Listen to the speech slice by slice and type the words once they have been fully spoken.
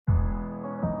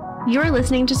You're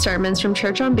listening to sermons from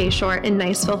Church on Bayshore in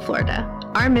Niceville, Florida.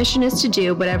 Our mission is to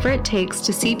do whatever it takes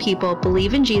to see people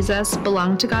believe in Jesus,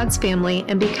 belong to God's family,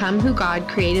 and become who God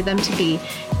created them to be,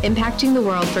 impacting the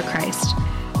world for Christ.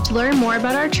 To learn more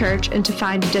about our church and to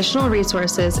find additional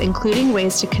resources, including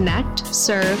ways to connect,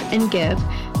 serve, and give,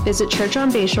 visit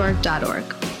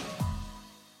churchonbayshore.org.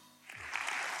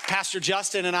 Pastor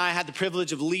Justin and I had the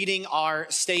privilege of leading our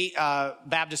state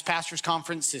Baptist Pastors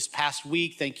Conference this past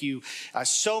week. Thank you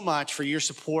so much for your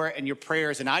support and your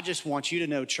prayers. And I just want you to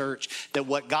know, church, that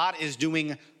what God is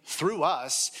doing through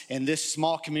us in this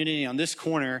small community on this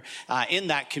corner in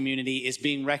that community is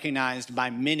being recognized by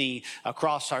many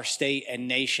across our state and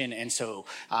nation. And so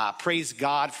praise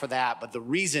God for that. But the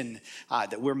reason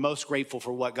that we're most grateful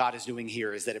for what God is doing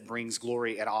here is that it brings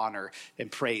glory and honor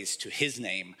and praise to his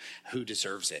name, who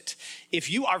deserves it.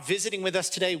 If you are visiting with us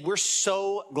today, we're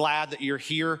so glad that you're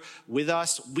here with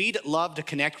us. We'd love to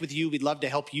connect with you. We'd love to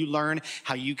help you learn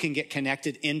how you can get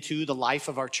connected into the life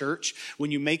of our church.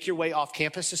 When you make your way off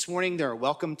campus this morning, there are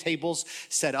welcome tables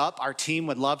set up. Our team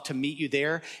would love to meet you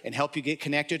there and help you get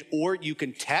connected, or you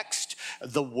can text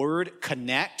the word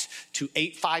connect to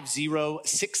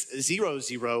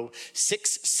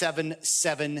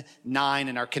 850-600-6779,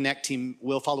 and our Connect team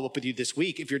will follow up with you this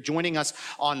week. If you're joining us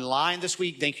online this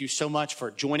week, thank you so much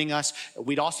for joining us.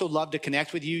 We'd also love to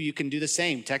connect with you. You can do the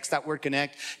same. Text that word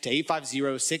connect to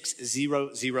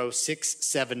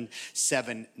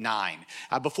 850-600-6779.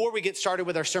 Before we get started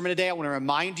with our sermon today, I want to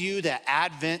remind you that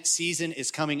Advent season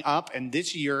is coming up, and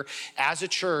this year, as a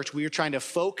church, we are trying to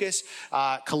focus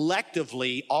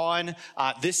collectively on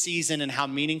this season and how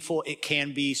meaningful it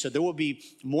can be. So there will be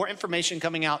more information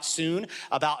coming out soon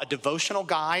about a devotional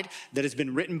guide that has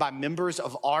been written by members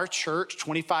of our church,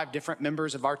 25 different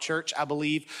members of our church, I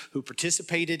believe, who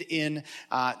participated in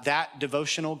that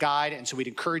devotional guide. And so we'd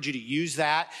encourage you to use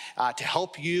that to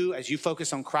help you as you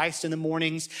focus on Christ in the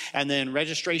mornings. And then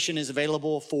registration is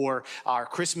available for our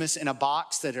Christmas in a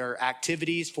Box, that are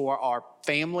activities for our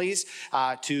families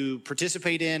to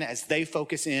participate in as they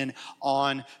focus in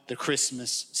on the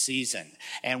Christmas season.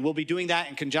 And we'll be doing that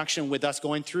in conjunction with us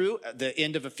going through the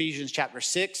end of Ephesians chapter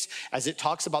 6, as it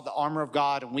talks about the armor of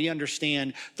God, and we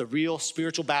understand the real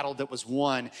spiritual battle that was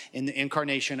won in the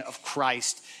incarnation of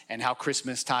Christ and how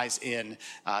Christmas ties in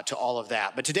to all of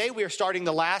that. But today we are starting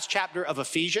the last chapter of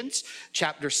Ephesians,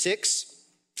 chapter 6.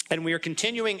 And we are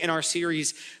continuing in our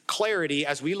series, Clarity,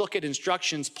 as we look at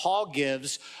instructions Paul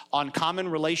gives on common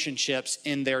relationships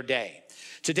in their day.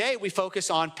 Today, we focus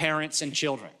on parents and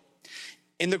children.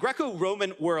 In the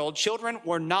Greco-Roman world, children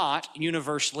were not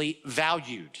universally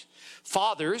valued.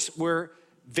 Fathers were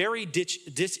very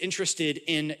disinterested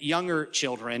in younger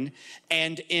children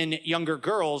and in younger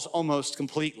girls almost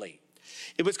completely.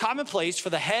 It was commonplace for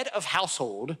the head of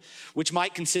household, which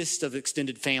might consist of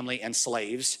extended family and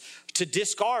slaves, to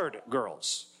discard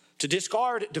girls, to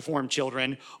discard deformed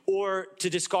children, or to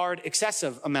discard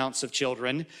excessive amounts of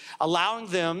children, allowing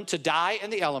them to die in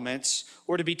the elements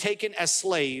or to be taken as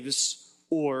slaves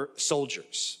or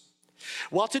soldiers.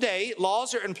 While today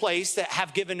laws are in place that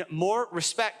have given more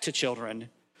respect to children,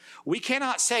 we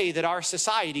cannot say that our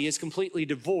society is completely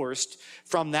divorced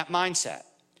from that mindset.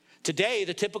 Today,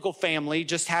 the typical family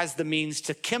just has the means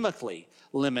to chemically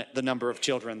limit the number of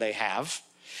children they have.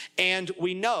 And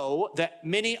we know that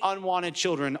many unwanted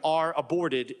children are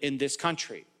aborted in this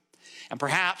country. And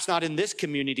perhaps not in this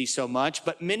community so much,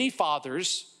 but many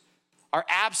fathers are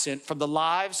absent from the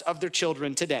lives of their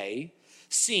children today,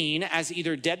 seen as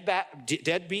either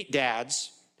deadbeat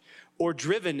dads or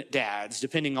driven dads,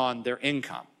 depending on their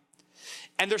income.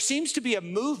 And there seems to be a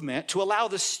movement to allow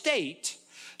the state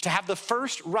to have the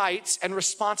first rights and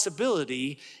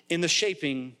responsibility in the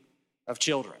shaping of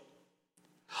children.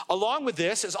 Along with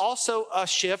this is also a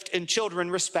shift in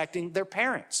children respecting their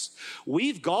parents.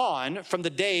 We've gone from the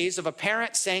days of a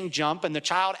parent saying jump and the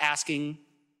child asking,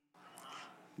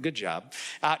 good job,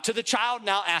 to the child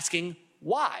now asking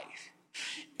why.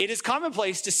 It is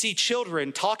commonplace to see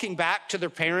children talking back to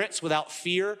their parents without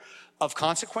fear of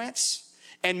consequence,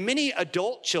 and many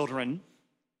adult children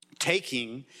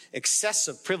taking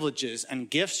excessive privileges and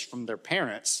gifts from their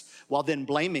parents while then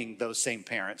blaming those same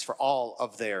parents for all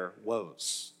of their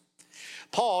woes.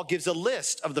 Paul gives a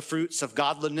list of the fruits of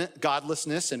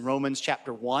godlessness in Romans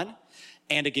chapter 1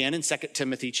 and again in 2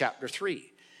 Timothy chapter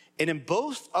 3. And in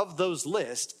both of those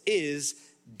lists is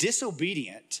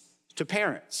disobedient to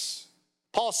parents.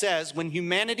 Paul says when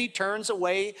humanity turns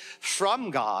away from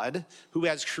God, who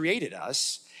has created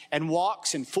us, and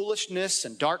walks in foolishness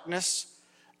and darkness,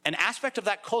 an aspect of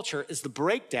that culture is the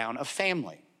breakdown of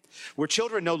family, where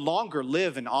children no longer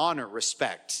live in honor,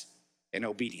 respect, and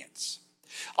obedience.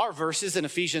 Our verses in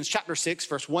Ephesians chapter 6,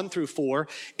 verse 1 through 4,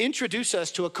 introduce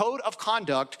us to a code of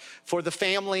conduct for the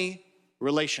family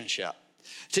relationship.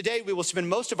 Today, we will spend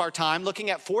most of our time looking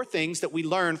at 4 things that we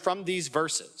learn from these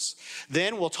verses.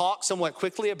 Then we'll talk somewhat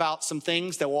quickly about some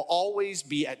things that will always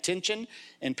be at tension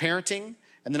in parenting.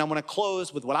 And then I want to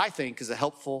close with what I think is a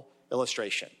helpful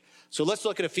illustration. So let's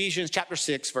look at Ephesians chapter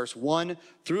 6, verse 1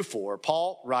 through 4.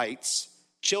 Paul writes,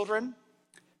 "Children,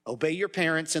 obey your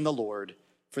parents in the Lord,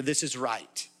 for this is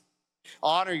right.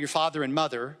 Honor your father and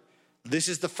mother. This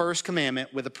is the first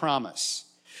commandment with a promise,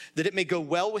 that it may go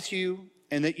well with you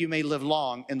and that you may live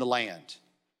long in the land.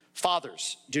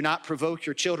 Fathers, do not provoke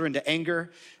your children to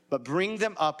anger, but bring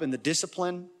them up in the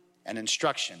discipline and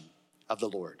instruction of the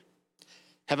Lord."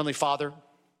 Heavenly Father,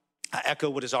 I echo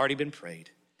what has already been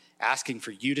prayed, asking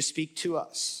for you to speak to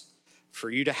us, for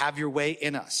you to have your way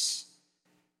in us.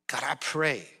 God, I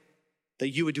pray that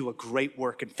you would do a great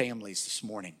work in families this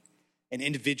morning and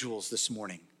individuals this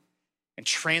morning and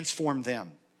transform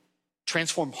them.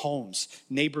 Transform homes,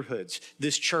 neighborhoods,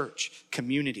 this church,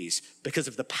 communities, because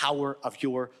of the power of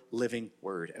your living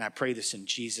word. And I pray this in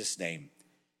Jesus' name,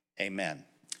 amen.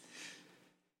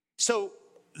 So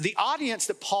the audience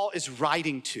that Paul is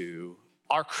writing to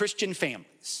are Christian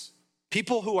families,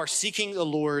 people who are seeking the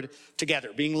Lord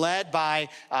together, being led by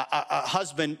a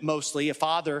husband mostly, a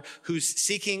father who's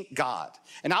seeking God.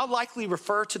 And I'll likely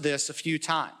refer to this a few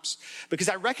times because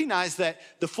I recognize that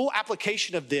the full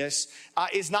application of this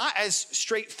is not as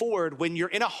straightforward when you're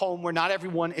in a home where not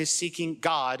everyone is seeking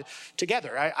God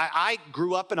together. I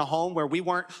grew up in a home where we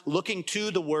weren't looking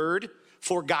to the word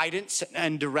for guidance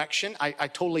and direction. I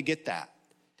totally get that.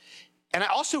 And I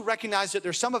also recognize that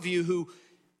there's some of you who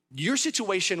your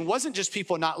situation wasn't just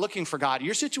people not looking for God.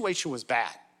 Your situation was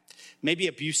bad, maybe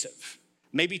abusive,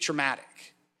 maybe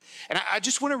traumatic. And I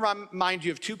just want to remind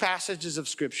you of 2 passages of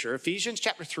scripture, Ephesians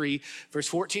chapter 3, verse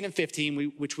 14 and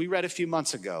 15, which we read a few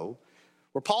months ago,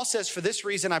 where Paul says, "For this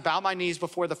reason I bow my knees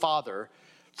before the Father,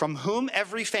 from whom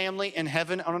every family in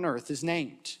heaven and on earth is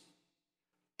named."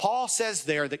 Paul says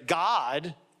there that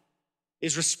God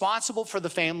is responsible for the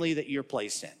family that you're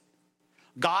placed in.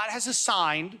 God has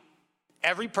assigned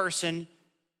every person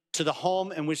to the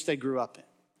home in which they grew up in.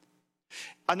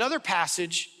 Another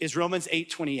passage is Romans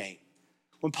 8:28,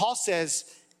 when Paul says,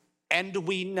 "And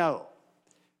we know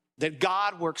that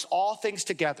God works all things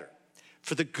together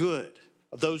for the good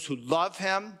of those who love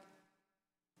him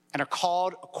and are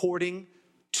called according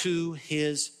to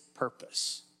his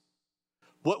purpose."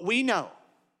 What we know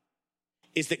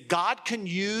is that God can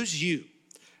use you,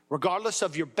 regardless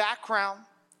of your background,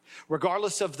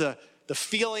 regardless of the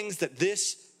feelings that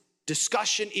this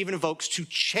discussion even evokes, to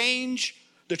change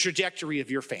the trajectory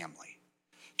of your family,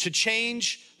 to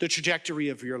change the trajectory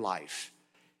of your life.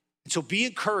 And so be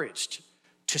encouraged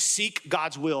to seek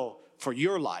God's will for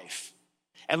your life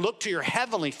and look to your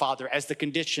heavenly Father as the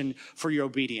condition for your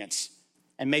obedience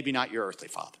and maybe not your earthly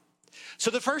father. So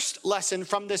the first lesson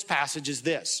from this passage is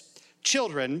this: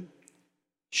 children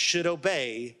should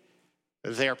obey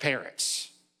their parents.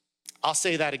 I'll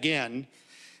say that again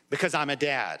because I'm a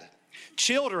dad.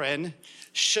 Children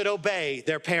should obey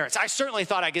their parents. I certainly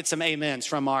thought I'd get some amens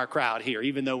from our crowd here,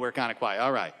 even though we're kind of quiet.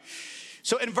 All right.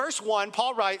 So in verse 1,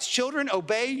 Paul writes, "Children,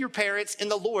 obey your parents in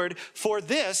the Lord, for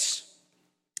this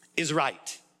is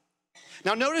right."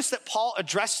 Now notice that Paul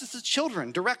addresses the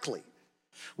children directly,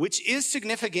 which is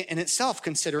significant in itself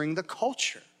considering the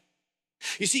culture.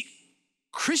 You see,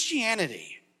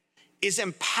 Christianity is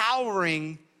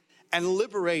empowering and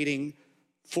liberating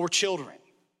for children.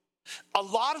 A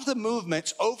lot of the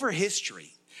movements over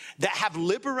history that have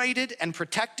liberated and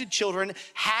protected children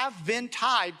have been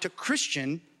tied to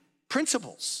Christian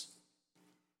principles.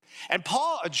 And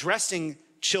Paul addressing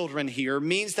children here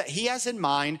means that he has in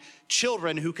mind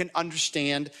children who can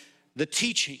understand the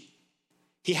teaching.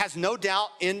 He has no doubt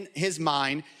in his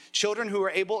mind children who are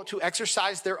able to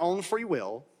exercise their own free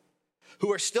will,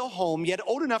 who are still home, yet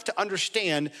old enough to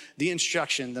understand the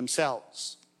instruction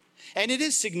themselves. And it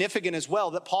is significant as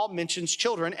well that Paul mentions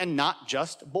children and not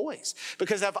just boys,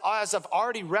 because as I've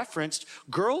already referenced,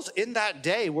 girls in that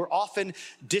day were often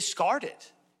discarded,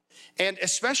 and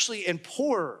especially in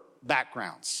poor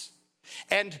backgrounds.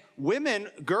 And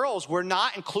girls were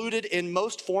not included in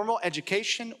most formal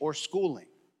education or schooling.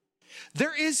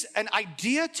 There is an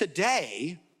idea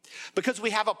today, because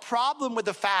we have a problem with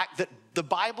the fact that the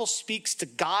Bible speaks to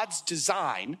God's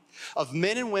design of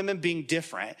men and women being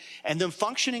different and them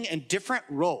functioning in different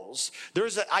roles.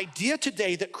 There's an idea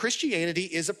today that Christianity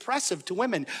is oppressive to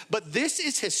women, but this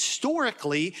is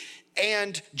historically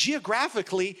and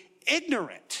geographically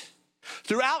ignorant.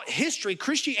 Throughout history,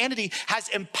 Christianity has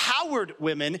empowered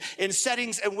women in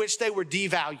settings in which they were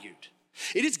devalued.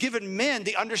 It has given men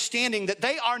the understanding that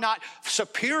they are not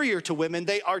superior to women,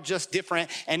 they are just different,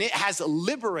 and it has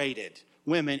liberated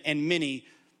women in many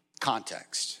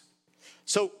contexts.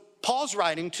 So Paul's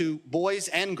writing to boys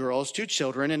and girls, to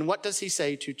children, and what does he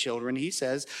say to children? He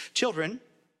says, children,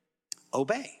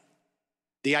 obey.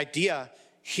 The idea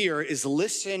here is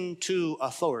listen to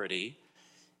authority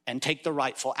and take the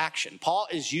rightful action. Paul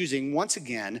is using, once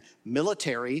again,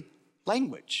 military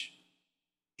language.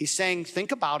 He's saying,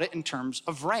 think about it in terms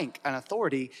of rank and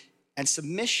authority and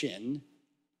submission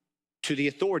to the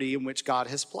authority in which God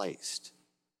has placed.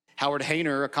 Howard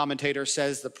Hainer, a commentator,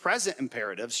 says the present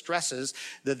imperative stresses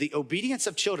that the obedience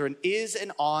of children is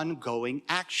an ongoing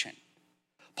action.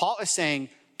 Paul is saying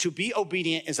to be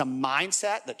obedient is a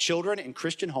mindset that children in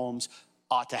Christian homes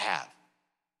ought to have.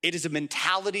 It is a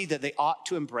mentality that they ought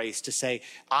to embrace, to say,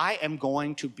 I am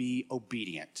going to be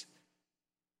obedient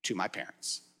to my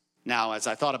parents. Now, as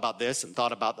I thought about this and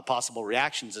thought about the possible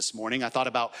reactions this morning, I thought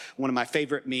about one of my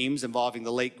favorite memes involving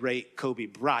the late, great Kobe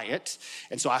Bryant.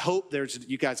 And so I hope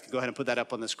you guys can go ahead and put that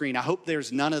up on the screen. I hope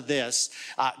there's none of this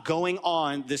going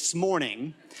on this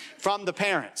morning from the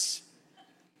parents.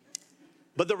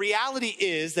 But the reality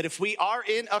is that if we are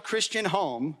in a Christian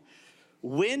home,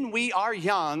 when we are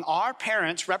young, our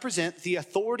parents represent the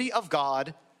authority of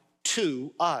God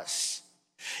to us.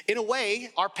 In a way,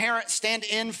 our parents stand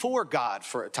in for God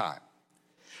for a time.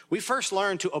 We first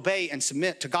learn to obey and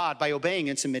submit to God by obeying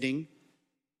and submitting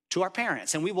to our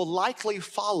parents, and we will likely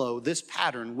follow this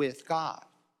pattern with God.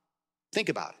 Think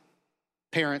about it.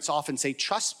 Parents often say,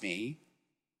 trust me,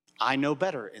 I know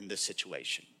better in this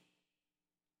situation.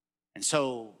 And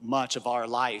so much of our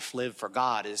life lived for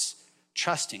God is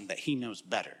trusting that he knows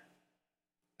better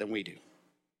than we do.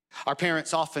 Our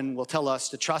parents often will tell us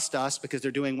to trust us because they're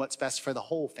doing what's best for the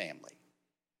whole family.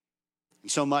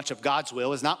 And so much of God's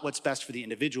will is not what's best for the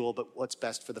individual, but what's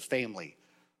best for the family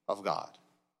of God.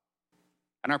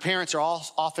 And our parents are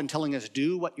often telling us,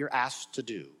 do what you're asked to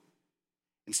do,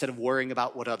 instead of worrying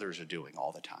about what others are doing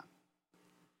all the time.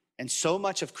 And so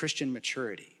much of Christian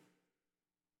maturity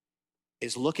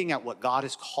is looking at what God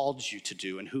has called you to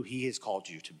do and who he has called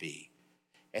you to be,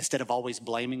 instead of always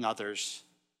blaming others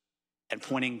and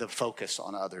pointing the focus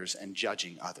on others and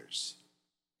judging others.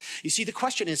 You see, the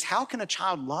question is, how can a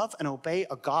child love and obey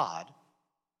a God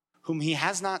whom he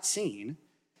has not seen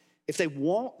if they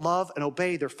won't love and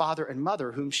obey their father and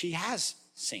mother whom she has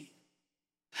seen?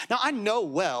 Now, I know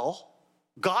well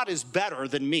God is better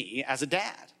than me as a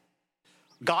dad.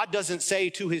 God doesn't say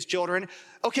to his children,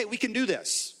 okay, we can do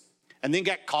this, and then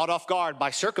get caught off guard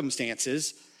by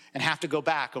circumstances and have to go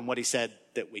back on what he said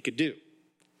that we could do.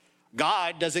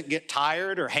 God doesn't get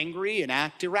tired or hangry and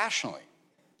act irrationally.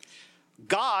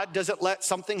 God doesn't let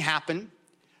something happen,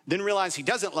 then realize he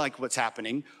doesn't like what's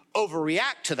happening,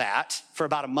 overreact to that for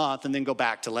about a month, and then go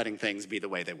back to letting things be the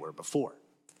way they were before.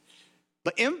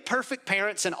 But imperfect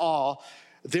parents and all,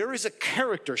 there is a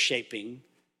character shaping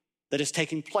that is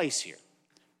taking place here.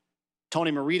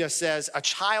 Tony Merida says, a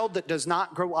child that does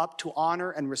not grow up to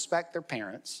honor and respect their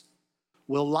parents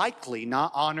will likely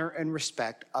not honor and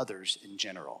respect others in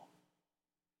general.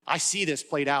 I see this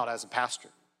played out as a pastor.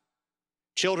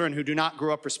 Children who do not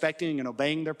grow up respecting and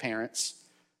obeying their parents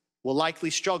will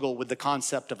likely struggle with the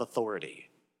concept of authority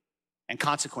and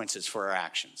consequences for our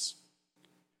actions.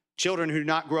 Children who do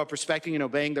not grow up respecting and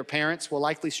obeying their parents will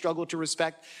likely struggle to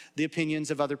respect the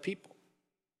opinions of other people.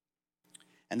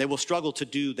 And they will struggle to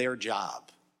do their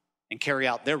job and carry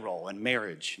out their role in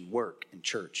marriage and work and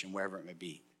church and wherever it may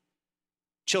be.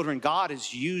 Children, God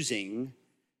is using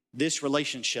this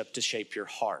relationship to shape your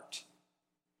heart.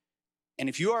 And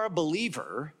if you are a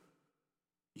believer,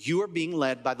 you are being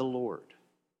led by the Lord.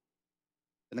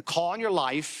 And the call on your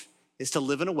life is to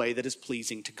live in a way that is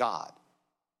pleasing to God.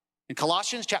 In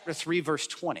Colossians chapter 3, verse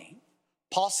 20,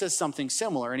 Paul says something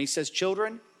similar, and he says,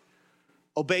 children,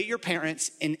 obey your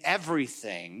parents in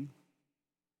everything,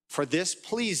 for this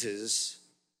pleases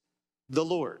the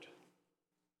Lord.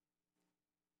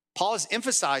 Paul is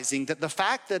emphasizing that the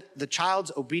fact that the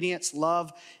child's obedience,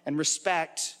 love, and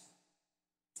respect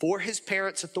for his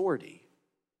parents' authority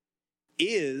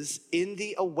is in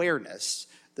the awareness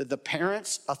that the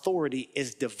parent's authority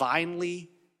is divinely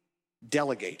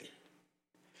delegated.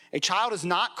 A child is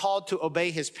not called to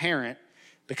obey his parent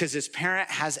because his parent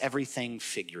has everything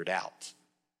figured out.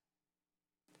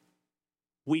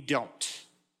 We don't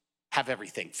have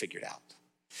everything figured out.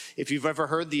 If you've ever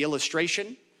heard the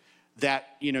illustration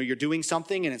that, you're doing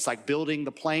something and it's like building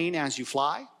the plane as you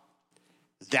fly,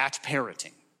 that's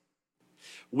parenting.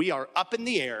 We are up in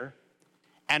the air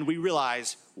and we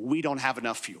realize we don't have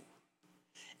enough fuel.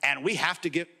 And we have to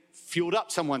get fueled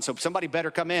up someone, so somebody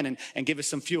better come in and give us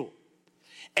some fuel.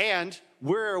 And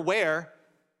we're aware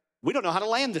we don't know how to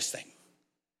land this thing.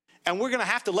 And we're gonna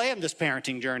have to land this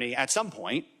parenting journey at some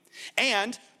point.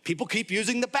 And people keep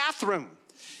using the bathroom.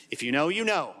 If you know, you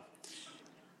know.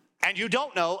 And you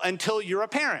don't know until you're a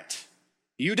parent.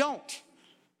 You don't.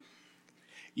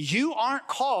 You aren't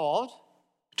called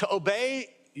to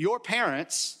obey your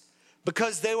parents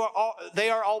because they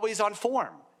are always on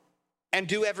form and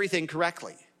do everything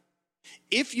correctly.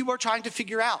 If you are trying to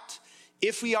figure out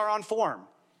if we are on form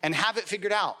and have it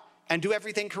figured out and do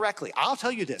everything correctly, I'll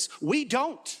tell you this, we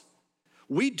don't.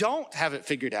 We don't have it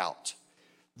figured out.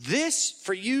 This,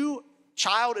 for you,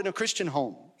 child in a Christian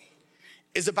home,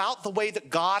 is about the way that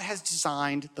God has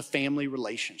designed the family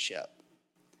relationship.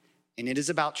 And it is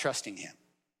about trusting him.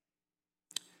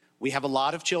 We have a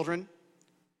lot of children,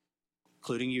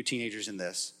 including you teenagers in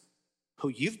this, who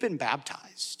you've been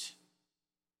baptized.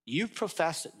 You've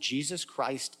professed that Jesus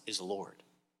Christ is Lord.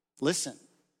 Listen,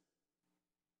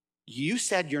 you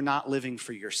said you're not living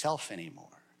for yourself anymore.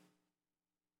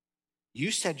 You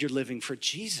said you're living for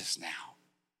Jesus now.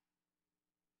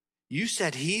 You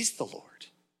said he's the Lord.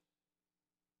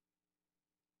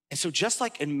 And so just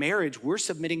like in marriage, we're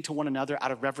submitting to one another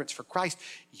out of reverence for Christ,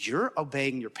 you're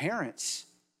obeying your parents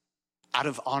out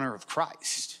of honor of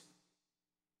Christ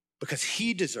because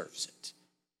he deserves it,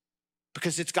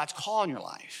 because it's God's call on your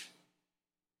life.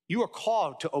 You are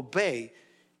called to obey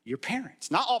your parents.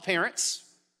 Not all parents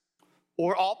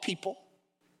or all people.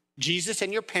 Jesus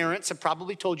and your parents have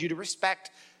probably told you to respect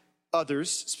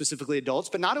others, specifically adults,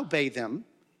 but not obey them.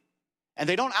 And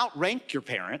they don't outrank your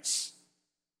parents.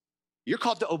 You're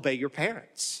called to obey your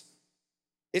parents.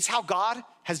 It's how God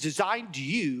has designed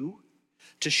you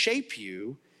to shape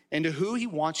you into who he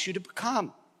wants you to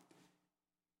become.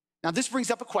 Now, this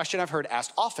brings up a question I've heard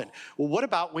asked often. Well, what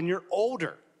about when you're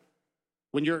older?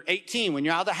 When you're 18, when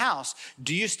you're out of the house,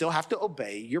 do you still have to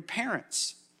obey your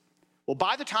parents? Well,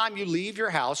 by the time you leave your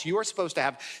house, you are supposed to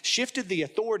have shifted the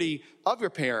authority of your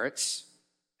parents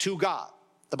to God.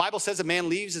 The Bible says a man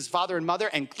leaves his father and mother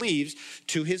and cleaves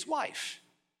to his wife.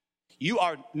 You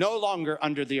are no longer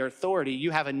under their authority.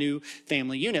 You have a new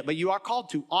family unit, but you are called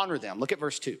to honor them. Look at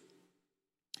verse 2.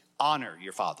 Honor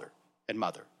your father and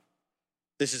mother.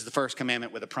 This is the first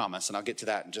commandment with a promise, and I'll get to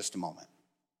that in just a moment.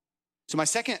 So my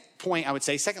second point, I would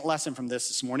say, second lesson from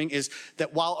this morning is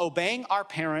that while obeying our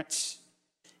parents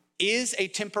is a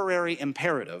temporary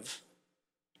imperative,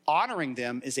 honoring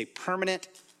them is a permanent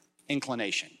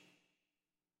inclination.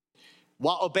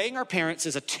 While obeying our parents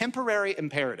is a temporary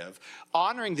imperative,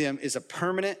 honoring them is a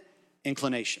permanent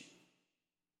inclination.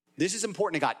 This is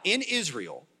important to God. In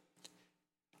Israel,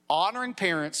 honoring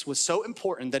parents was so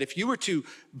important that if you were to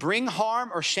bring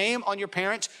harm or shame on your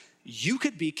parents, you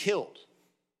could be killed.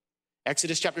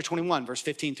 Exodus chapter 21, verse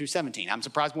 15 through 17. I'm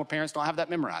surprised more parents don't have that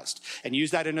memorized and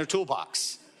use that in their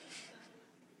toolbox.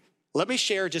 Let me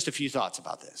share just a few thoughts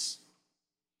about this.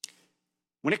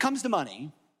 When it comes to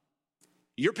money,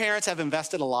 your parents have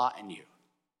invested a lot in you.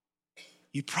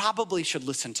 You probably should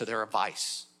listen to their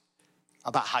advice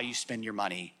about how you spend your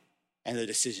money and the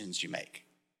decisions you make.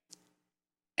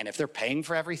 And if they're paying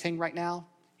for everything right now,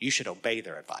 you should obey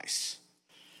their advice.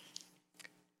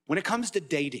 When it comes to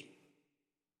dating,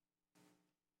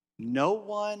 no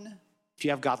one, if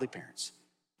you have godly parents,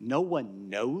 no one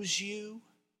knows you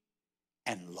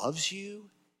and loves you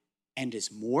and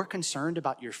is more concerned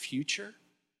about your future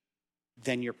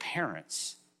than your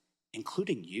parents,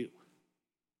 including you.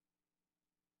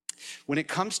 When it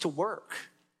comes to work,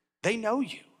 they know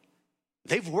you.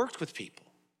 They've worked with people.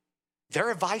 Their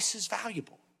advice is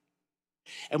valuable.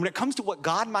 And when it comes to what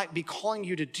God might be calling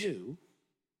you to do,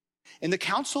 in the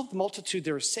counsel of the multitude,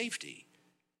 there is safety.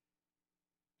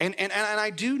 And I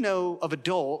do know of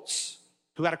adults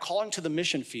who had a calling to the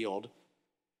mission field,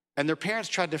 and their parents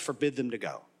tried to forbid them to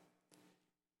go,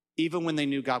 even when they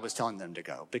knew God was telling them to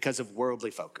go because of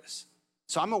worldly focus.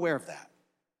 So I'm aware of that.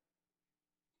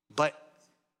 But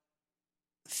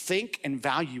think and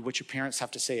value what your parents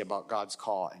have to say about God's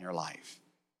call in your life.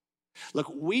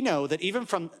 Look, we know that even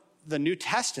from the New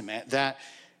Testament that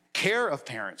care of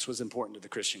parents was important to the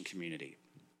Christian community.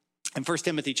 In 1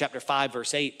 Timothy chapter 5,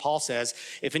 verse 8, Paul says,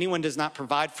 if anyone does not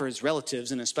provide for his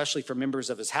relatives, and especially for members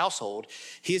of his household,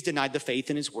 he is denied the faith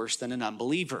and is worse than an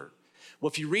unbeliever. Well,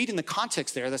 if you read in the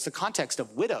context there, that's the context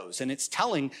of widows, and it's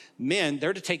telling men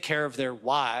they're to take care of their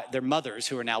mothers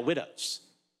who are now widows,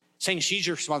 saying she's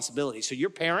your responsibility. So your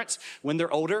parents, when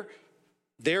they're older,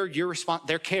 their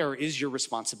care is your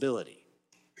responsibility.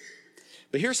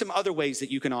 But here's some other ways that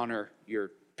you can honor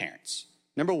your parents.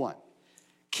 Number one,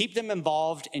 keep them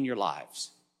involved in your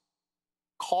lives.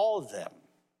 Call them.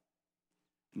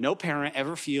 No parent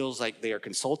ever feels like they are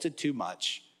consulted too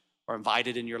much or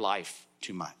invited in your life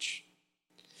too much.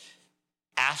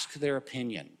 Ask their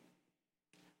opinion.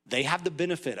 They have the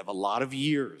benefit of a lot of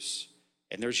years,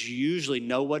 and there's usually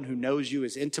no one who knows you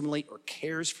as intimately or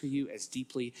cares for you as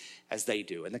deeply as they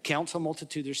do. And the counsel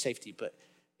multitude, their safety, but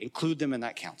include them in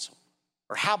that counsel.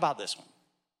 Or how about this one?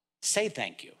 Say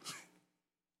thank you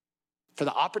for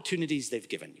the opportunities they've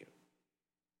given you,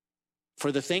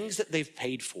 for the things that they've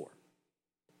paid for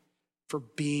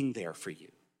being there for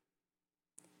you,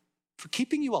 for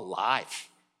keeping you alive.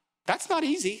 That's not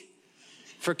easy.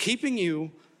 For keeping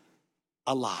you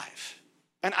alive.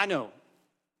 And I know,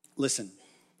 listen,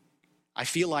 I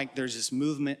feel like there's this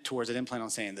movement towards, I didn't plan on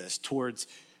saying this, towards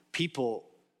people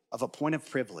of a point of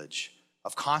privilege,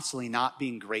 of constantly not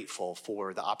being grateful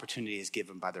for the opportunities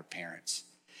given by their parents.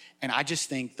 And I just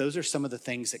think those are some of the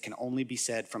things that can only be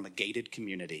said from a gated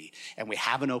community, and we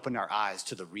haven't opened our eyes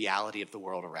to the reality of the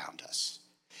world around us.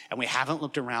 And we haven't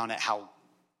looked around at how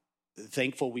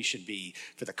thankful we should be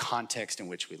for the context in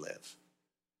which we live.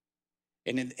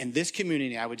 And in this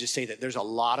community, I would just say that there's a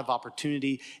lot of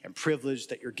opportunity and privilege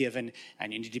that you're given,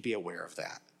 and you need to be aware of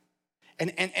that.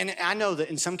 And I know that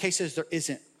in some cases, there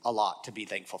isn't a lot to be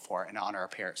thankful for and honor our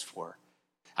parents for.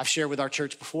 I've shared with our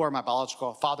church before, my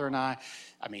biological father and I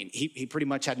mean, he pretty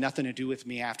much had nothing to do with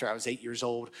me after I was 8 years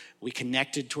old. We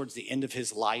connected towards the end of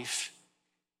his life.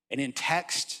 And in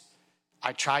text,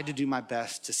 I tried to do my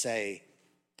best to say,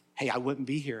 hey, I wouldn't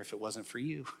be here if it wasn't for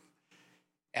you.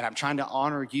 And I'm trying to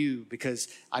honor you because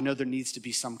I know there needs to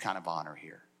be some kind of honor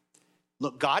here.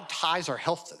 Look, God ties our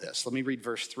health to this. Let me read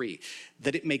verse 3.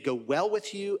 That it may go well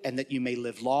with you and that you may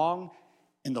live long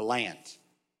in the land.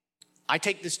 I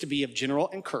take this to be of general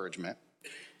encouragement,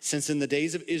 since in the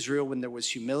days of Israel, when there was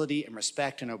humility and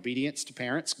respect and obedience to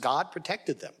parents, God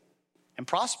protected them and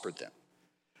prospered them.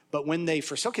 But when they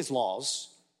forsook his laws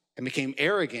and became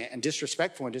arrogant and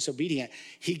disrespectful and disobedient,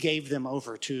 he gave them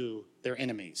over to their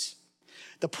enemies.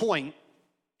 The point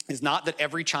is not that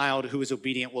every child who is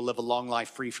obedient will live a long life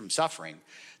free from suffering.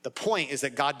 The point is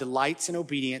that God delights in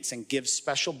obedience and gives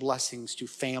special blessings to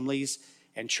families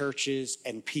and churches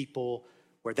and people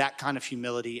where that kind of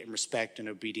humility and respect and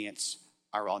obedience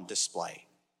are on display.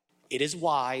 It is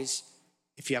wise,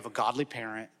 if you have a godly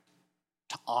parent,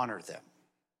 to honor them.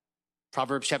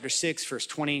 Proverbs chapter 6, verse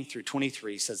 20 through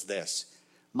 23 says this,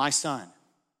 my son,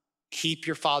 keep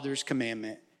your father's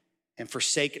commandment and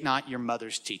forsake not your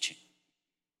mother's teaching.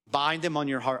 Bind them on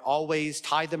your heart always,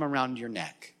 tie them around your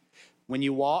neck. When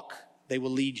you walk, they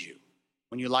will lead you.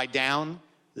 When you lie down,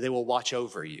 they will watch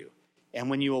over you. And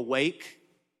when you awake,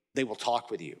 they will talk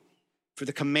with you. For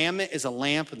the commandment is a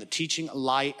lamp and the teaching a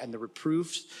light, and the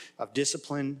reproofs of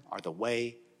discipline are the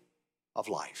way of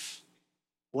life.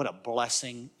 What a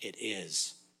blessing it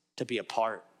is to be a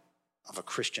part of a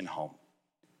Christian home.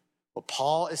 What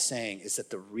Paul is saying is that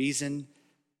the reason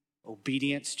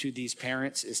obedience to these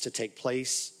parents is to take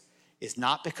place is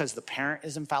not because the parent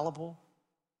is infallible,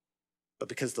 but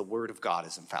because the word of God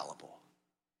is infallible.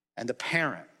 And the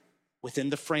parent, within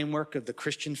the framework of the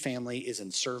Christian family, is in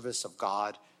service of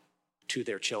God to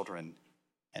their children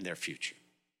and their future.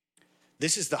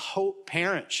 This is the hope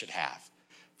parents should have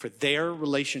for their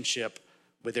relationship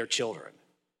with their children.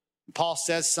 Paul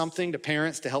says something to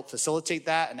parents to help facilitate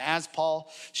that, and as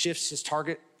Paul shifts his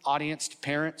target audience to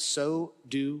parents, so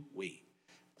do we.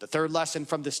 The third lesson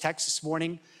from this text this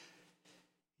morning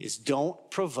is don't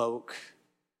provoke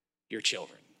your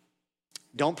children.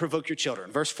 Don't provoke your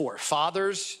children. Verse 4,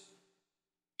 fathers,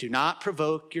 do not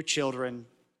provoke your children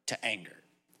to anger.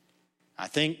 I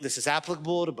think this is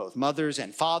applicable to both mothers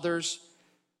and fathers,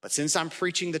 but since I'm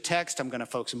preaching the text, I'm going to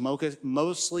focus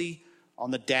mostly on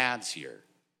the dads here.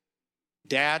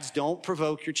 Dads, don't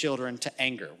provoke your children to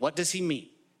anger. What does he mean?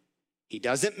 He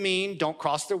doesn't mean don't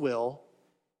cross their will.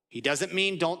 He doesn't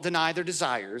mean don't deny their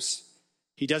desires.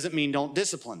 He doesn't mean don't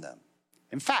discipline them.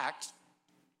 In fact,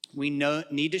 we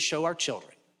need to show our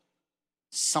children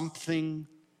something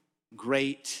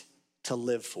great to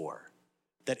live for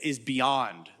that is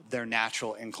beyond their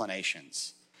natural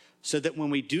inclinations, so that when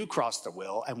we do cross their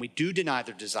will and we do deny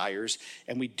their desires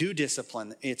and we do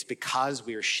discipline, it's because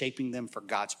we are shaping them for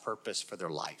God's purpose for their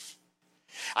life.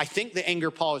 I think the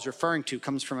anger Paul is referring to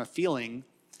comes from a feeling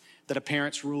that a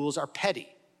parent's rules are petty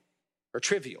or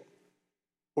trivial,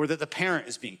 or that the parent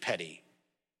is being petty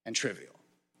and trivial.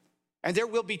 And there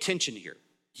will be tension here.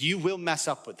 You will mess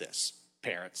up with this,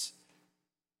 parents.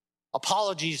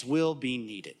 Apologies will be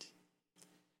needed.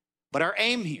 But our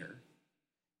aim here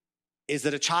is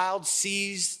that a child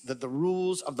sees that the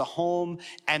rules of the home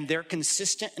and their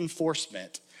consistent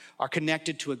enforcement are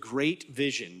connected to a great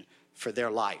vision for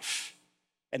their life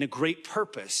and a great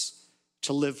purpose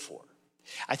to live for.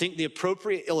 I think the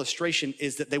appropriate illustration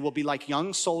is that they will be like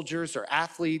young soldiers or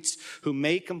athletes who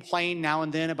may complain now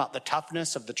and then about the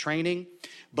toughness of the training,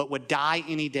 but would die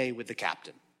any day with the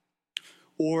captain,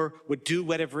 or would do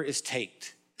whatever it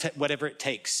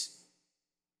takes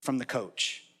from the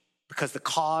coach, because the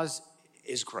cause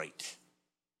is great.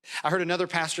 I heard another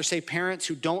pastor say parents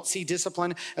who don't see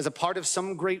discipline as a part of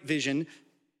some great vision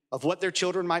of what their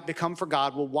children might become for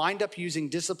God will wind up using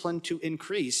discipline to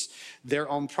increase their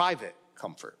own private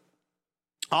comfort.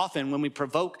 Often when we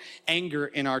provoke anger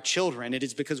in our children, it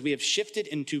is because we have shifted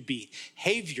into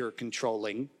behavior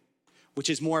controlling, which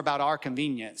is more about our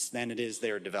convenience than it is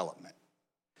their development.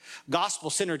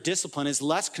 Gospel-centered discipline is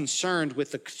less concerned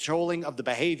with the controlling of the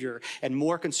behavior and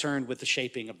more concerned with the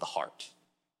shaping of the heart.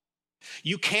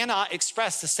 You cannot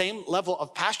express the same level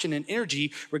of passion and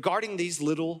energy regarding these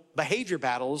little behavior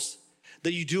battles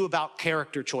that you do about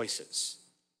character choices.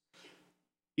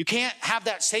 You can't have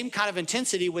that same kind of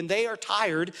intensity when they are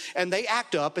tired and they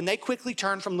act up and they quickly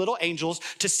turn from little angels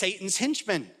to Satan's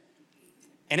henchmen.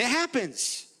 And it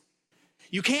happens.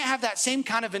 You can't have that same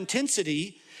kind of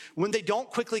intensity when they don't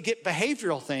quickly get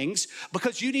behavioral things,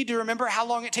 because you need to remember how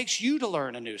long it takes you to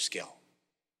learn a new skill.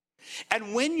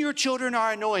 And when your children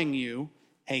are annoying you,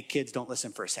 hey, kids, don't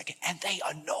listen for a second, and they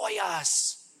annoy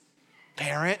us.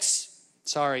 Parents,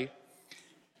 sorry.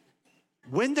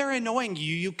 When they're annoying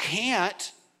you, you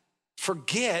can't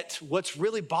forget what's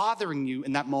really bothering you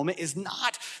in that moment is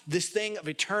not this thing of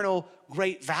eternal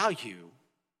great value.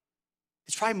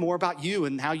 It's probably more about you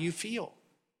and how you feel.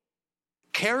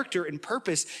 Character and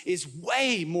purpose is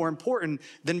way more important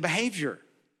than behavior,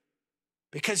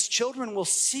 because children will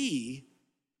see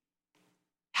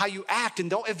how you act and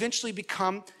they'll eventually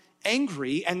become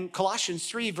angry. And Colossians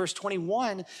 3 verse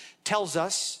 21 tells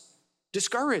us,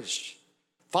 discouraged.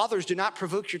 Fathers, do not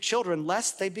provoke your children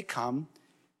lest they become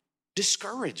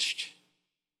discouraged.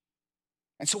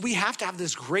 And so we have to have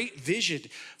this great vision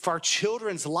for our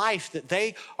children's life, that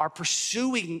they are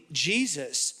pursuing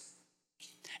Jesus.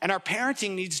 And our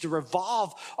parenting needs to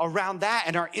revolve around that,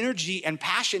 and our energy and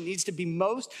passion needs to be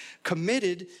most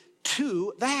committed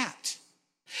to that.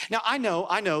 Now, I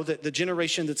know that the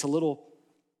generation that's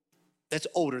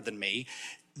older than me,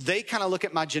 they kind of look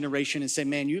at my generation and say,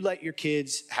 man, you let your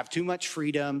kids have too much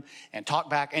freedom and talk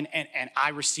back. And I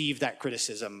receive that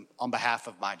criticism on behalf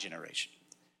of my generation.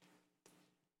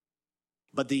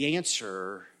 But the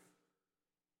answer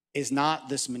is not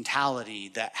this mentality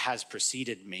that has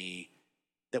preceded me,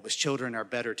 that was children are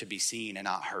better to be seen and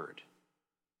not heard.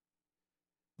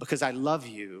 Because I love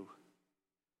you,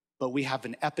 but we have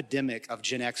an epidemic of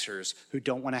Gen Xers who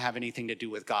don't want to have anything to do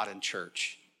with God and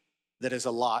church. That is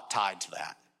a lot tied to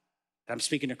that. And I'm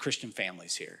speaking to Christian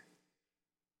families here.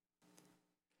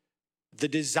 The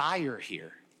desire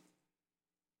here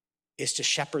is to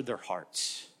shepherd their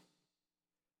hearts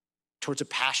towards a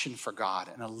passion for God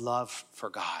and a love for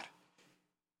God.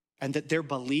 And that their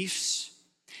beliefs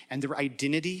and their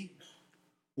identity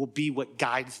will be what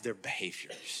guides their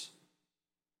behaviors.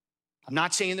 I'm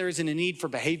not saying there isn't a need for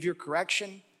behavior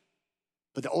correction,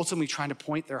 but they're ultimately trying to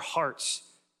point their hearts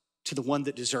to the one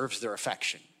that deserves their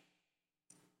affection.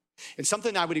 And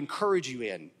something I would encourage you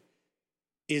in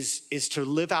is to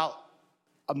live out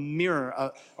a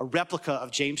mirror, a replica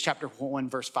of James chapter 1,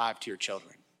 verse 5 to your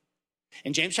children.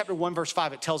 In James chapter 1, verse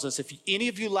 5, it tells us, if any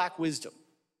of you lack wisdom,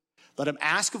 let him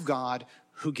ask of God,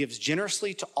 who gives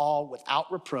generously to all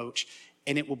without reproach,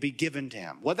 and it will be given to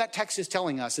him. What that text is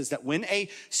telling us is that when a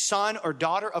son or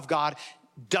daughter of God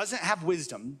doesn't have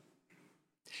wisdom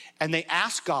and they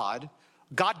ask God,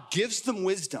 God gives them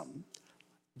wisdom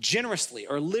generously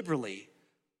or liberally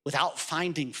without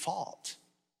finding fault.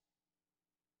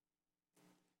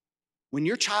 When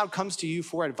your child comes to you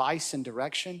for advice and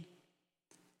direction,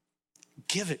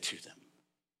 give it to them.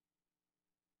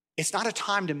 It's not a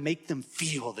time to make them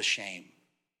feel the shame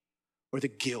or the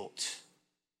guilt.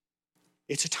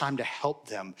 It's a time to help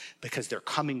them because they're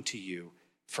coming to you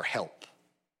for help.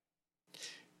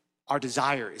 Our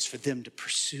desire is for them to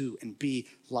pursue and be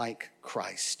like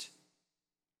Christ.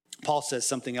 Paul says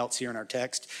something else here in our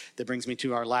text that brings me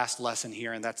to our last lesson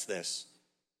here, and that's this: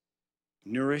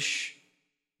 nourish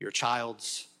your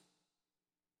child's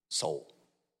soul.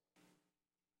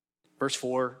 Verse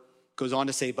 4 goes on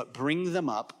to say, but bring them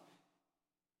up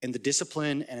in the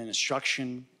discipline and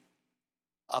instruction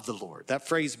of the Lord. That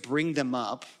phrase, bring them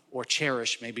up, or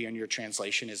cherish, maybe in your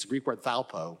translation, is the Greek word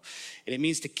thalpo, and it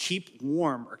means to keep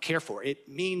warm or care for. It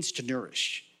means to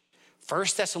nourish. 1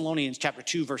 Thessalonians chapter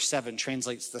 2, verse 7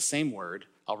 translates the same word.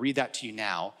 I'll read that to you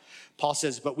now. Paul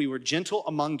says, but we were gentle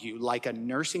among you like a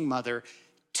nursing mother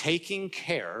taking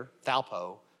care,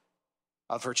 thalpo,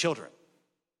 of her children.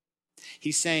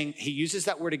 He's saying, he uses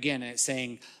that word again, and it's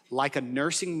saying, like a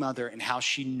nursing mother and how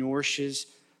she nourishes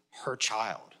her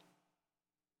child.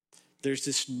 There's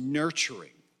this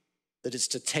nurturing that is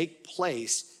to take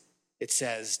place, it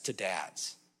says, to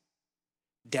dads.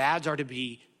 Dads are to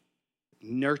be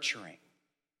nurturing,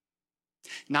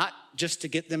 not just to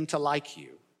get them to like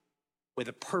you, with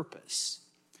a purpose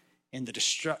in the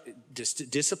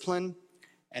discipline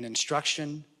and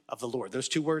instruction of the Lord. Those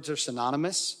two words are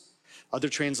synonymous. Other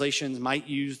translations might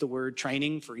use the word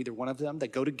training for either one of them. They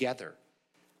go together.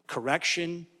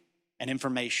 Correction and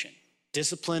information,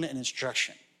 discipline and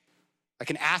instruction. Like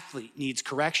an athlete needs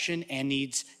correction and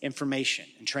needs information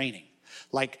and training.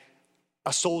 Like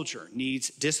a soldier needs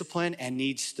discipline and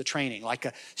needs the training. Like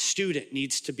a student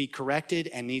needs to be corrected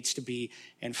and needs to be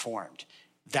informed.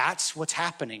 That's what's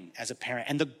happening as a parent.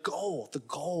 And the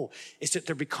goal is that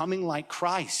they're becoming like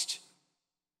Christ.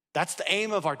 That's the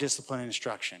aim of our discipline and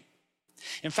instruction.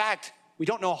 In fact, we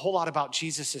don't know a whole lot about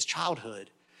Jesus'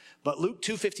 childhood, but Luke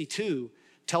 2:52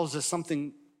 tells us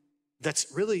something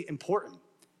that's really important.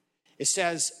 It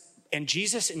says, and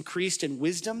Jesus increased in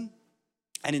wisdom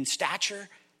and in stature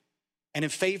and in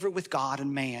favor with God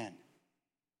and man.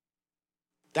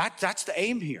 That's the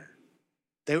aim here.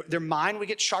 Their mind would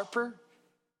get sharper,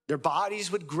 their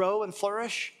bodies would grow and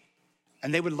flourish,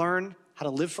 and they would learn how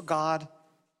to live for God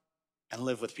and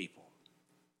live with people.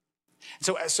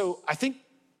 So I think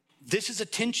this is a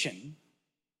tension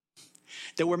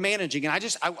that we're managing. And I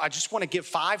just want to give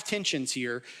 5 tensions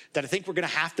here that I think we're going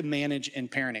to have to manage in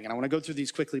parenting. And I want to go through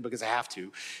these quickly because I have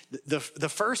to. The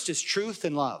first is truth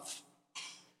and love.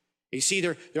 You see,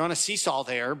 they're on a seesaw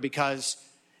there because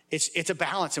it's a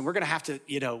balance, and we're going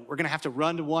to have to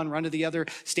run to one, run to the other,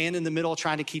 stand in the middle,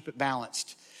 trying to keep it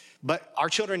balanced. But our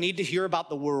children need to hear about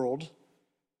the world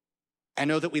and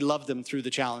know that we love them through the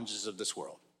challenges of this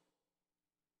world.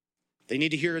 They need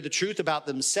to hear the truth about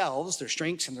themselves, their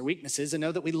strengths and their weaknesses, and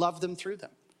know that we love them through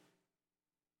them.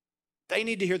 They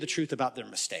need to hear the truth about their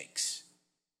mistakes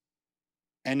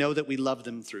and know that we love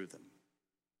them through them.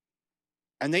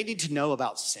 And they need to know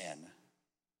about sin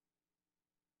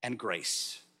and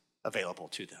grace available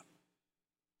to them.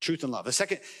 Truth and love. The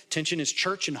second tension is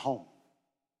church and home.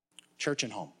 Church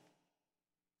and home.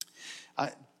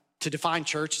 To define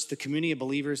church, it's the community of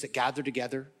believers that gather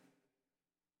together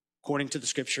according to the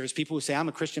scriptures. People who say, I'm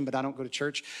a Christian, but I don't go to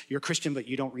church. You're a Christian, but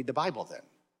you don't read the Bible then.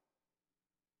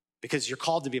 Because you're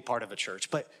called to be a part of a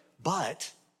church.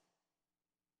 But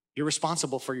you're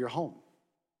responsible for your home.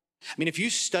 I mean, if you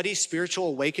study spiritual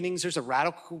awakenings, there's a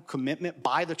radical commitment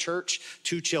by the church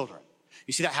to children.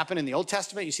 You see that happen in the Old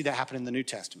Testament. You see that happen in the New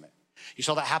Testament. You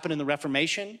saw that happen in the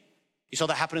Reformation. You saw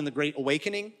that happen in the Great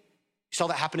Awakening. You saw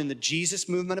that happen in the Jesus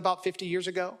movement about 50 years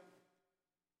ago.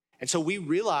 And so we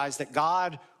realize that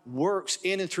God works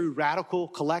in and through radical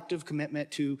collective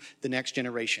commitment to the next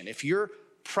generation. If your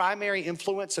primary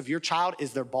influence of your child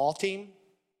is their ball team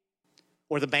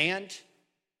or the band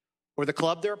or the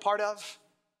club they're a part of,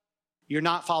 you're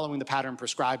not following the pattern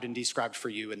prescribed and described for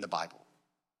you in the Bible.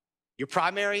 Your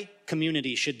primary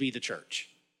community should be the church.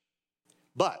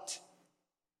 But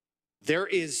there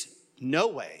is no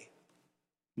way,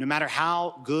 no matter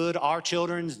how good our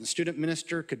children's and student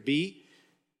minister could be,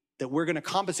 that we're going to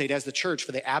compensate as the church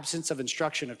for the absence of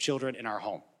instruction of children in our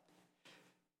home.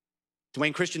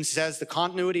 Dwayne Christian says the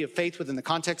continuity of faith within the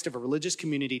context of a religious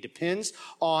community depends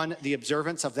on the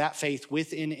observance of that faith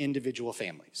within individual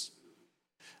families.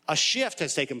 A shift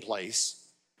has taken place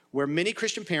where many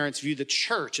Christian parents view the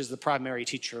church as the primary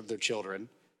teacher of their children,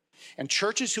 and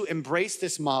churches who embrace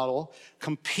this model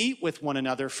compete with one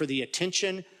another for the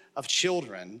attention of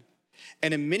children,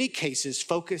 and in many cases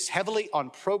focus heavily on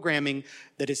programming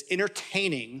that is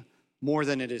entertaining more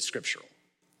than it is scriptural.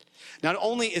 Not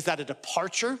only is that a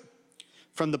departure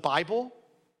from the Bible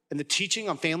and the teaching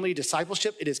on family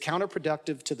discipleship, it is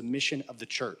counterproductive to the mission of the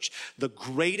church. The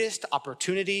greatest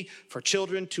opportunity for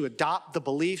children to adopt the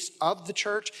beliefs of the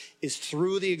church is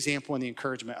through the example and the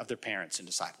encouragement of their parents in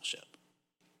discipleship.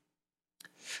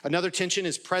 Another tension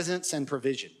is presence and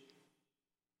provision.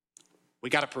 We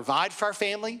got to provide for our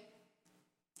family.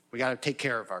 We got to take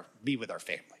care of be with our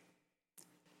family.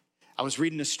 I was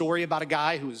reading a story about a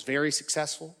guy who was very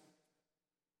successful,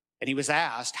 and he was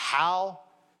asked, how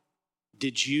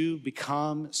did you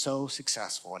become so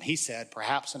successful? And he said,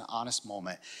 perhaps an honest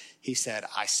moment, he said,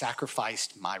 I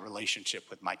sacrificed my relationship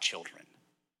with my children.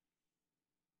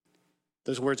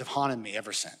 Those words have haunted me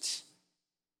ever since.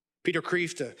 Peter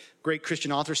Kreeft, a great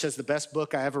Christian author, says the best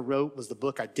book I ever wrote was the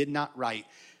book I did not write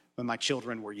when my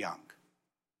children were young.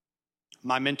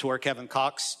 My mentor, Kevin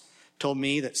Cox, told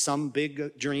me that some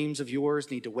big dreams of yours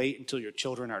need to wait until your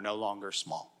children are no longer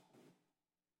small.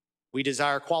 We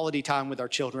desire quality time with our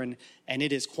children, and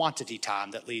it is quantity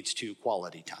time that leads to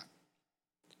quality time.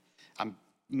 I'm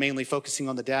mainly focusing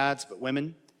on the dads, but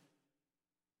women,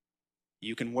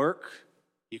 you can work,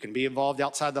 you can be involved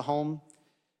outside the home,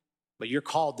 but you're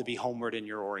called to be homeward in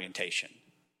your orientation.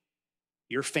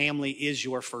 Your family is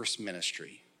your first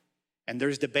ministry. And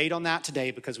there's debate on that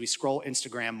today because we scroll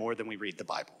Instagram more than we read the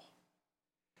Bible.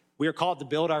 We are called to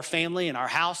build our family and our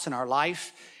house and our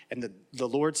life. And the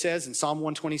Lord says in Psalm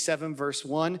 127, verse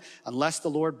 1, unless the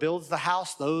Lord builds the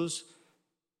house, those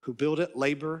who build it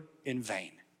labor in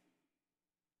vain.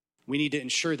 We need to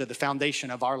ensure that the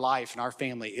foundation of our life and our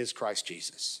family is Christ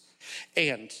Jesus.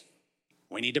 And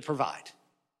we need to provide.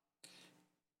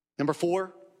 Number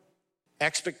 4,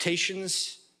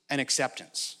 expectations and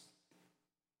acceptance.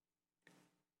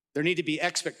 There need to be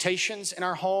expectations in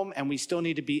our home, and we still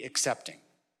need to be accepting.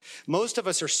 Most of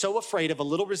us are so afraid of a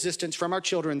little resistance from our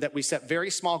children that we set very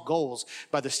small goals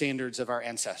by the standards of our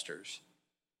ancestors.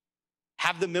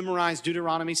 Have them memorize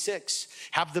Deuteronomy 6.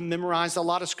 Have them memorize a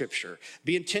lot of scripture.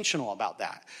 Be intentional about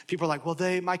that. People are like,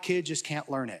 well, my kid just can't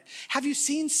learn it. Have you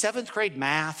seen 7th grade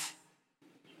math?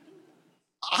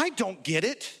 I don't get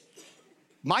it.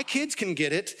 My kids can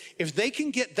get it. If they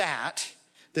can get that,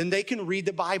 then they can read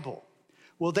the Bible.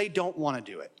 Well, they don't want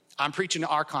to do it. I'm preaching to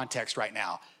our context right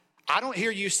now. I don't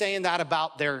hear you saying that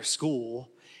about their school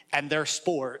and their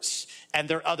sports and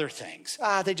their other things.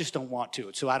 They just don't want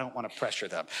to, so I don't want to pressure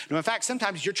them. No, in fact,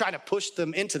 sometimes you're trying to push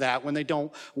them into that when they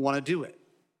don't want to do it.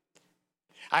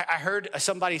 I heard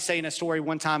somebody saying a story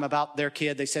one time about their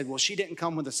kid. They said, well, she didn't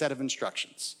come with a set of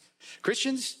instructions.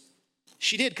 Christians,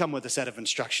 she did come with a set of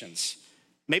instructions.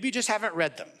 Maybe you just haven't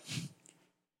read them.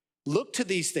 Look to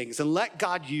these things and let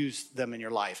God use them in your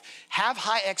life. Have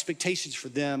high expectations for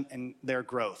them and their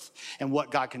growth and what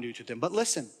God can do to them. But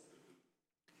listen,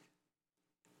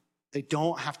 they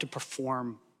don't have to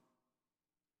perform.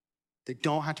 They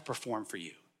don't have to perform for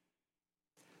you.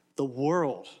 The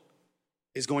world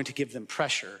is going to give them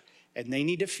pressure, and they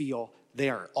need to feel they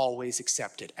are always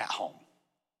accepted at home.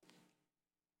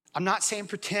 I'm not saying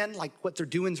pretend like what they're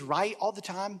doing is right all the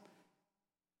time,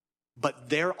 but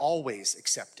they're always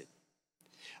accepted.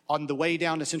 On the way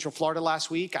down to Central Florida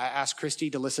last week, I asked Christy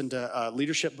to listen to a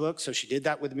leadership book, so she did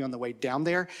that with me on the way down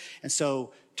there. And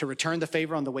so to return the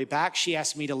favor on the way back, she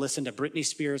asked me to listen to Britney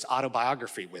Spears'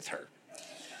 autobiography with her.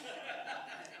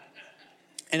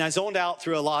 And I zoned out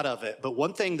through a lot of it, but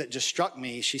one thing that just struck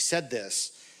me, she said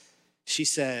this. She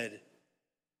said,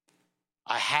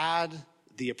 I had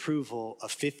the approval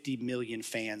of 50 million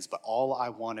fans, but all I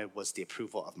wanted was the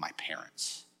approval of my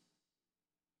parents.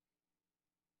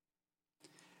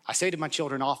 I say to my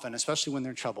children often, especially when they're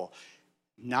in trouble,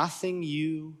 nothing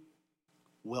you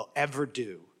will ever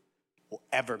do will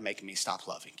ever make me stop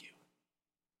loving you.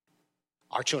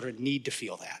 Our children need to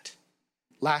feel that.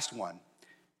 Last one,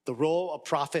 the role of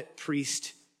prophet,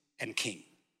 priest, and king.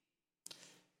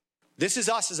 This is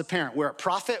us as a parent. We're a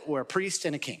prophet, we're a priest,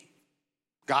 and a king.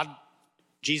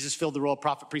 Jesus filled the role of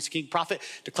prophet, priest, and king. Prophet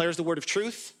declares the word of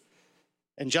truth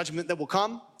and judgment that will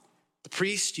come. The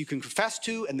priest you can confess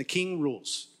to, and the king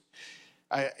rules.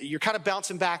 You're kind of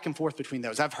bouncing back and forth between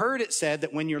those. I've heard it said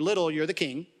that when you're little, you're the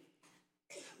king.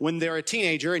 When they're a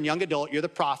teenager and young adult, you're the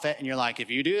prophet, and you're like, if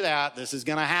you do that, this is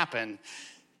going to happen.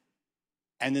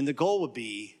 And then the goal would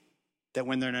be that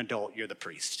when they're an adult, you're the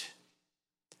priest.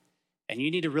 And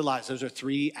you need to realize those are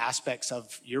 3 aspects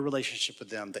of your relationship with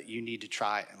them that you need to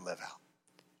try and live out.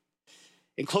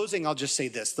 In closing, I'll just say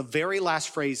this. The very last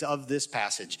phrase of this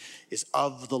passage is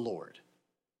of the Lord.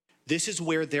 This is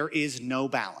where there is no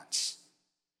balance.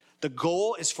 The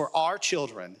goal is for our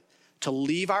children to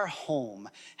leave our home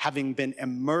having been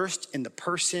immersed in the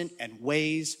person and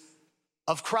ways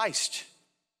of Christ.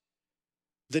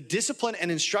 The discipline and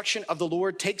instruction of the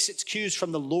Lord takes its cues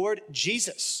from the Lord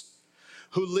Jesus,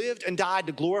 who lived and died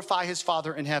to glorify his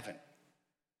Father in heaven.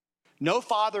 No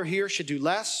father here should do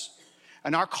less,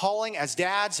 and our calling as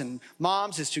dads and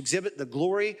moms is to exhibit the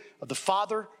glory of the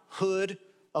fatherhood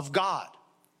of God.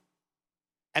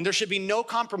 And there should be no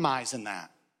compromise in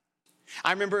that.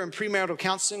 I remember in premarital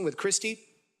counseling with Christy,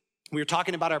 we were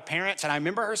talking about our parents, and I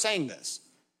remember her saying this.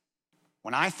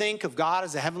 When I think of God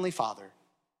as a heavenly Father,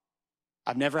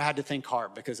 I've never had to think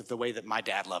hard because of the way that my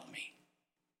dad loved me.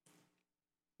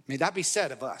 May that be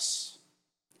said of us.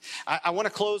 I want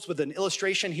to close with an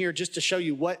illustration here just to show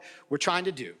you what we're trying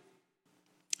to do.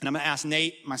 And I'm going to ask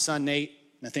Nate, my son Nate,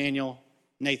 Nathaniel,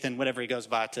 Nathan, whatever he goes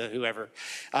by, to whoever,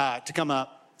 to come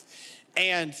up.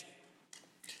 And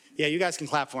yeah, you guys can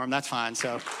clap for him. That's fine.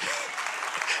 So,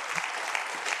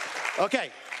 okay.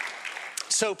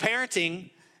 So parenting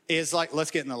is like,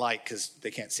 let's get in the light because they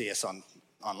can't see us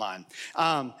online.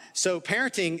 So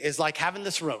parenting is like having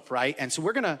this rope, right? And so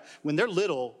when they're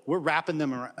little, we're wrapping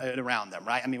them around them,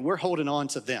 right? I mean, we're holding on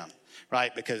to them,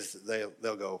 right? Because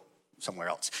they'll go somewhere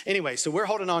else. Anyway, so we're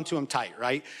holding on to them tight,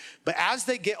 right? But as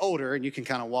they get older, and you can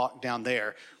kind of walk down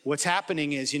there, what's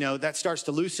happening is, that starts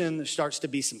to loosen, there starts to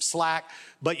be some slack,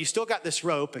 but you still got this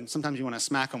rope, and sometimes you want to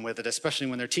smack them with it, especially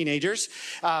when they're teenagers.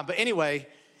 But anyway,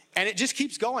 and it just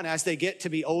keeps going as they get to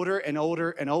be older and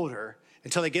older and older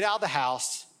until they get out of the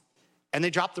house and they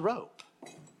drop the rope.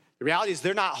 The reality is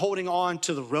they're not holding on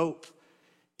to the rope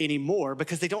anymore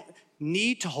because they don't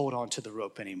need to hold on to the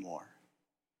rope anymore.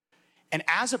 And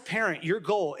as a parent, your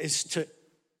goal is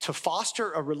to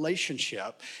foster a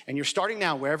relationship, and you're starting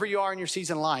now wherever you are in your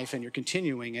season of life and you're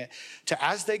continuing it, to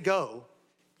as they go,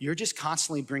 you're just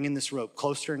constantly bringing this rope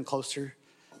closer and closer,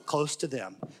 close to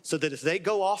them, so that if they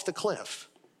go off the cliff,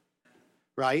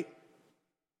 right,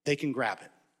 they can grab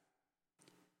it.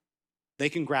 They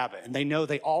can grab it, and they know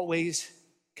they always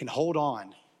can hold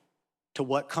on to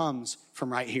what comes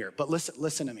from right here. But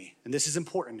listen to me, and this is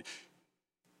important.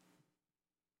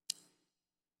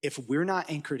 If we're not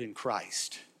anchored in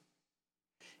Christ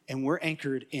and we're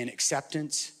anchored in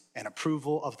acceptance and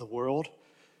approval of the world,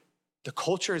 the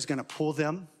culture is going to pull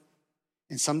them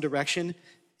in some direction.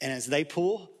 And as they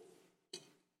pull,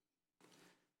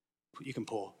 you can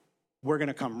pull. We're going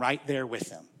to come right there with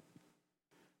them.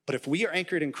 But if we are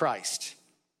anchored in Christ,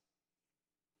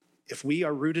 if we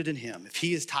are rooted in him, if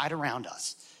he is tied around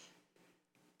us,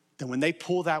 then when they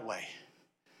pull that way,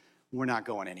 we're not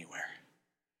going anywhere.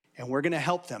 And we're going to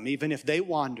help them, even if they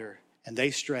wander and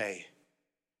they stray,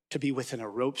 to be within a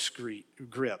rope's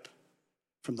grip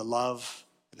from the love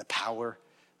and the power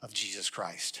of Jesus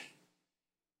Christ.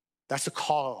 That's the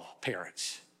call,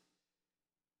 parents.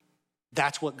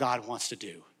 That's what God wants to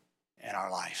do in our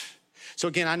life. So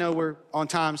again, I know we're on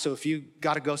time, so if you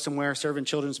got to go somewhere, serve in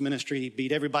children's ministry,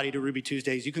 beat everybody to Ruby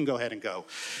Tuesdays, you can go ahead and go.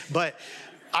 But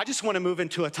I just want to move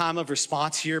into a time of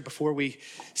response here before we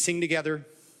sing together.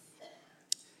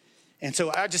 And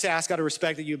so I just ask out of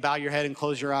respect that you bow your head and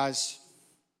close your eyes.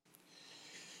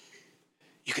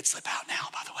 You could slip out now,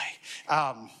 by the way.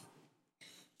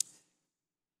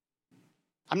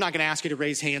 I'm not going to ask you to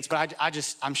raise hands, but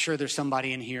I'm sure there's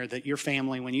somebody in here that your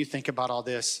family, when you think about all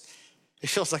this, it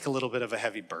feels like a little bit of a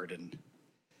heavy burden.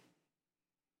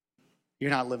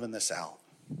 You're not living this out.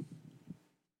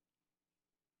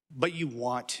 But you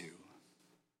want to.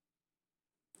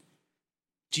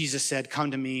 Jesus said,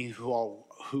 "Come to me who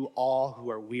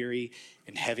are weary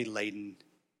and heavy laden,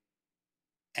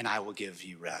 and I will give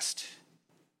you rest.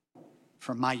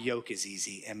 For my yoke is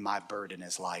easy and my burden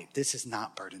is light." This is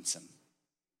not burdensome.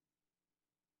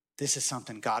 This is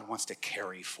something God wants to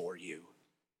carry for you.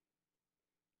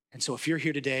 And so if you're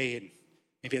here today, and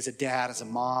maybe as a dad, as a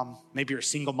mom, maybe you're a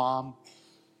single mom,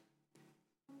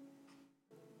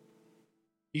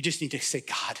 you just need to say,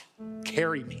 "God,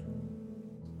 carry me.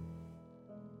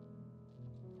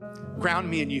 Ground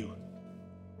me in you."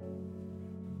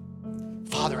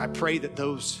 Father, I pray that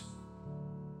those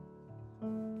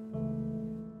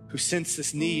who sense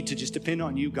this need to just depend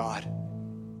on you, God,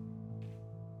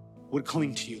 would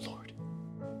cling to you, Lord.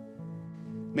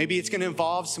 Maybe it's going to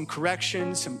involve some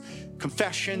correction, some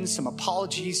confession, some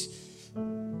apologies,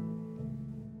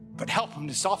 but help them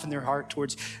to soften their heart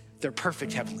towards their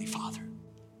perfect Heavenly Father.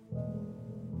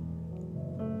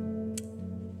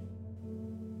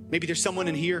 Maybe there's someone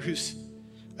in here who's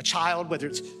a child, whether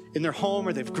it's in their home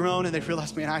or they've grown and they've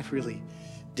realized, man, I really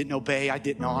didn't obey, I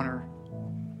didn't honor.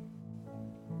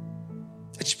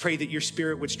 I just pray that your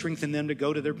Spirit would strengthen them to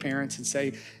go to their parents and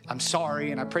say, "I'm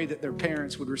sorry," and I pray that their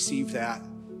parents would receive that.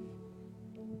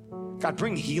 God,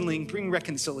 bring healing, bring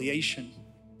reconciliation.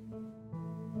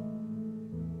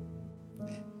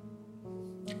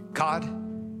 God,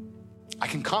 I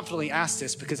can confidently ask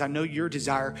this because I know your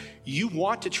desire. You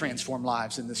want to transform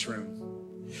lives in this room.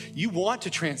 You want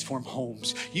to transform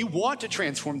homes. You want to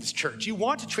transform this church. You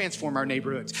want to transform our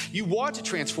neighborhoods. You want to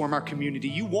transform our community.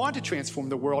 You want to transform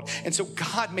the world. And so,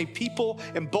 God, may people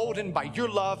emboldened by your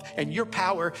love and your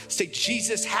power say,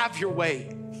 "Jesus, have your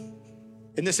way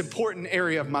in this important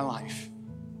area of my life."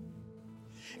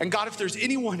 And God, if there's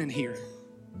anyone in here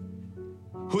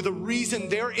who the reason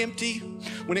they're empty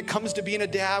when it comes to being a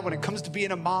dad, when it comes to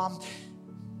being a mom,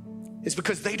 is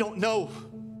because they don't know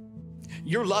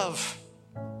your love.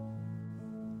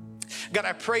 God,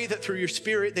 I pray that through your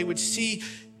Spirit, they would see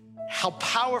how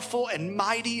powerful and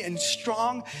mighty and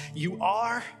strong you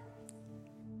are,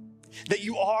 that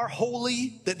you are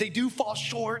holy, that they do fall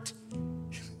short,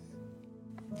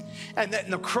 and that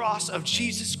in the cross of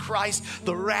Jesus Christ,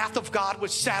 the wrath of God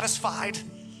was satisfied,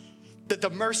 that the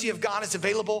mercy of God is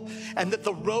available, and that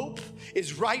the rope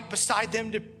is right beside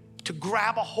them to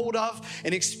grab a hold of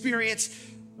and experience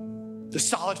the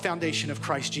solid foundation of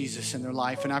Christ Jesus in their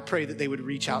life. And I pray that they would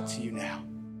reach out to you now.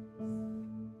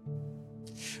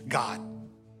 God,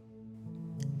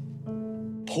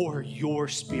 pour your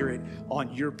Spirit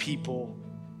on your people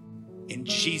in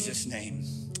Jesus' name.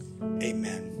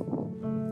 Amen.